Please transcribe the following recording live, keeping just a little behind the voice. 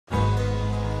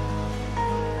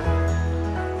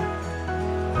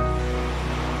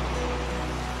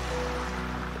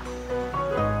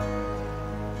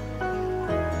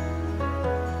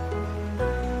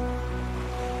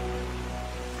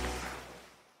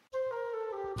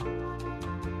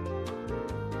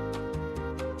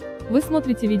Вы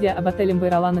смотрите видео об отеле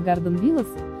MIRALUNA GARDEN VILLAS,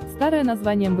 старое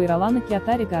название MIRALUNA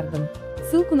KIOTARI GARDEN.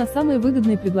 Ссылку на самые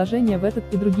выгодные предложения в этот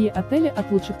и другие отели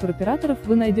от лучших туроператоров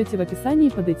вы найдете в описании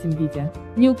под этим видео.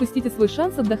 Не упустите свой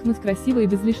шанс отдохнуть красиво и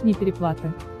без лишней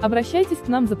переплаты. Обращайтесь к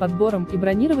нам за подбором и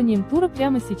бронированием тура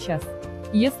прямо сейчас.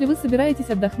 Если вы собираетесь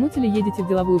отдохнуть или едете в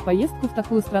деловую поездку в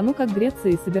такую страну, как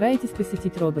Греция, и собираетесь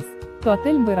посетить Родос, то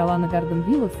отель MIRALUNA GARDEN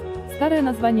VILLAS, старое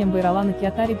название MIRALUNA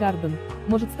KIOTARI GARDEN,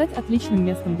 может стать отличным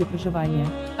местом для проживания.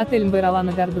 Отель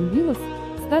MIRALUNA GARDEN VILLAS,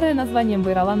 старое название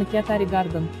MIRALUNA KIOTARI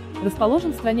GARDEN,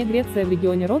 расположен в стране Греция в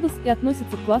регионе Родос и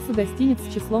относится к классу гостиниц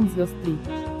с числом звезд 3.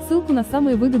 Ссылку на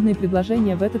самые выгодные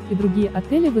предложения в этот и другие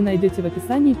отели вы найдете в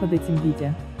описании под этим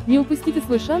видео. Не упустите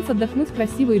свой шанс отдохнуть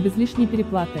красиво и без лишней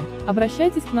переплаты.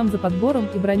 Обращайтесь к нам за подбором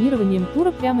и бронированием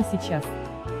тура прямо сейчас.